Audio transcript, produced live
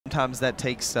Sometimes that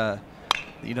takes,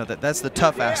 you know, that's the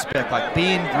tough aspect, like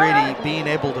being gritty, being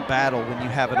able to battle when you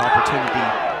have an opportunity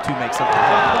to make something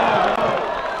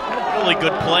happen. Really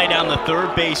good play down the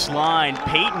third base line.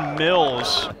 Peyton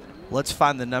Mills. Let's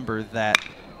find the number that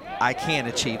I can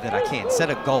achieve, that I can. Set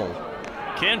a goal.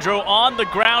 Kendro on the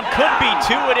ground, could be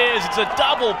two, it is. It's a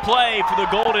double play for the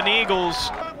Golden Eagles.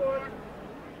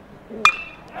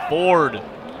 Ford,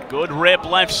 good rip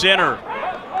left center.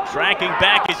 Tracking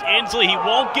back is Inslee, he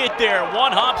won't get there.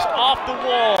 One hops off the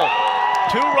wall.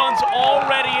 2 runs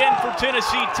already in for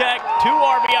Tennessee Tech. 2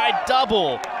 RBI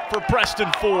double for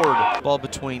Preston Ford. Ball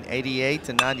between 88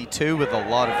 and 92 with a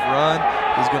lot of run.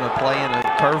 He's going to play in a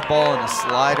curveball and a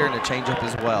slider and a changeup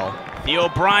as well. Theo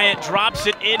Bryant drops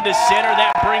it into center.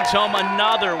 That brings home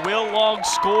another. Will Long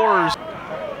scores.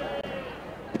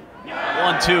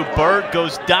 1-2. Burt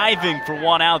goes diving for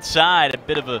one outside. A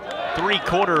bit of a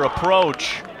 3-quarter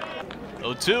approach.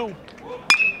 0-2.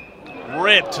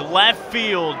 Ripped left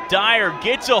field. Dyer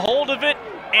gets a hold of it,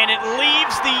 and it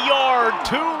leaves the yard.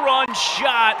 2-run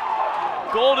shot.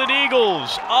 Golden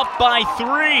Eagles up by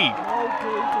 3.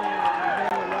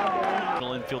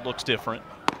 The infield looks different.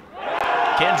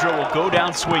 Kendra will go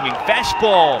down swinging.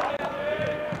 Fastball.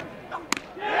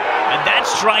 And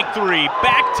that's strike 3.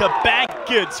 Back-to-back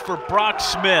hits for Brock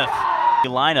Smith. The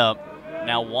lineup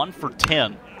now 1 for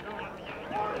 10.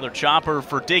 Another chopper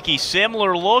for Dickey.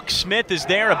 Similar look. Smith is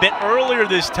there a bit earlier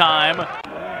this time.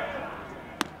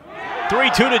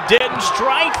 3-2 to Denton.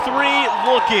 Strike 3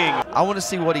 looking. I want to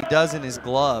see what he does in his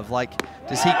glove. Like,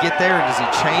 does he get there and does he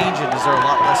change, and is there a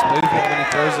lot less movement when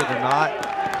he throws it or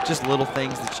not? Just little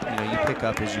things that you pick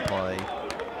up as you play.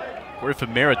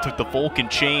 Griffin Merritt took the Vulcan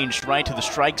change right to the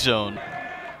strike zone.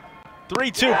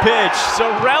 3-2 pitch.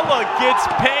 Sorella gets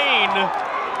Payne,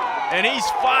 and he's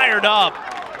fired up.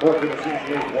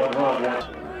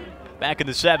 Back in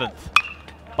the 7th.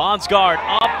 Bonsgard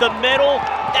up the middle.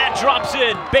 That drops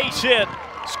in. Base hit.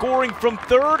 Scoring from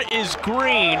third is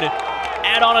Green.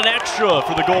 Add on an extra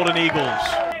for the Golden Eagles.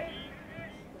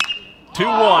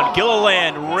 2-1.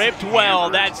 Gilliland ripped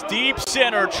well. That's deep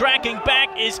center. Tracking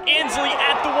back is Inslee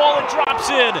at the wall. It drops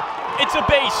in. It's a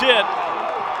base hit.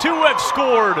 2 have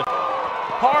scored.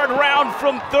 Hard round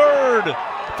from third.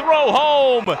 Throw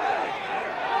home.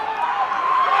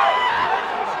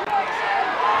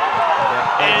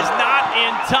 Is not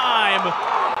in time.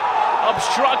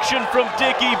 Obstruction from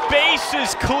Dickey.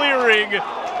 Bases clearing.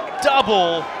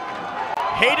 Double.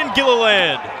 Hayden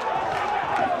Gilliland.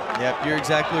 Yep, you're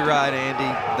exactly right,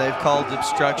 Andy. They've called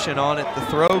obstruction on it. The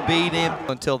throw beat him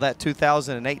until that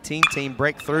 2018 team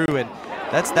break through, and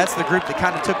that's the group that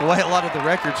kind of took away a lot of the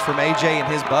records from AJ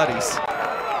and his buddies.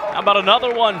 How about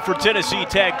another one for Tennessee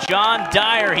Tech? John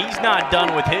Dyer, he's not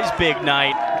done with his big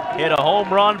night. Hit a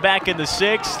home run back in the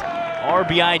 6th.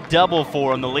 RBI double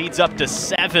for him. The lead's up to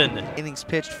 7. Innings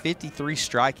pitched, 53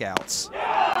 strikeouts.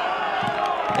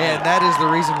 And that is the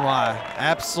reason why.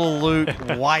 Absolute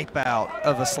wipeout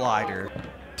of a slider.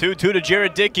 2-2 to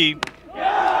Jared Dickey.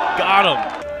 Got him.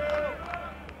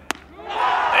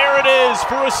 There it is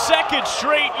for a second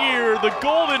straight year. The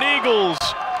Golden Eagles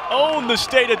own the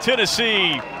state of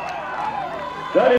Tennessee.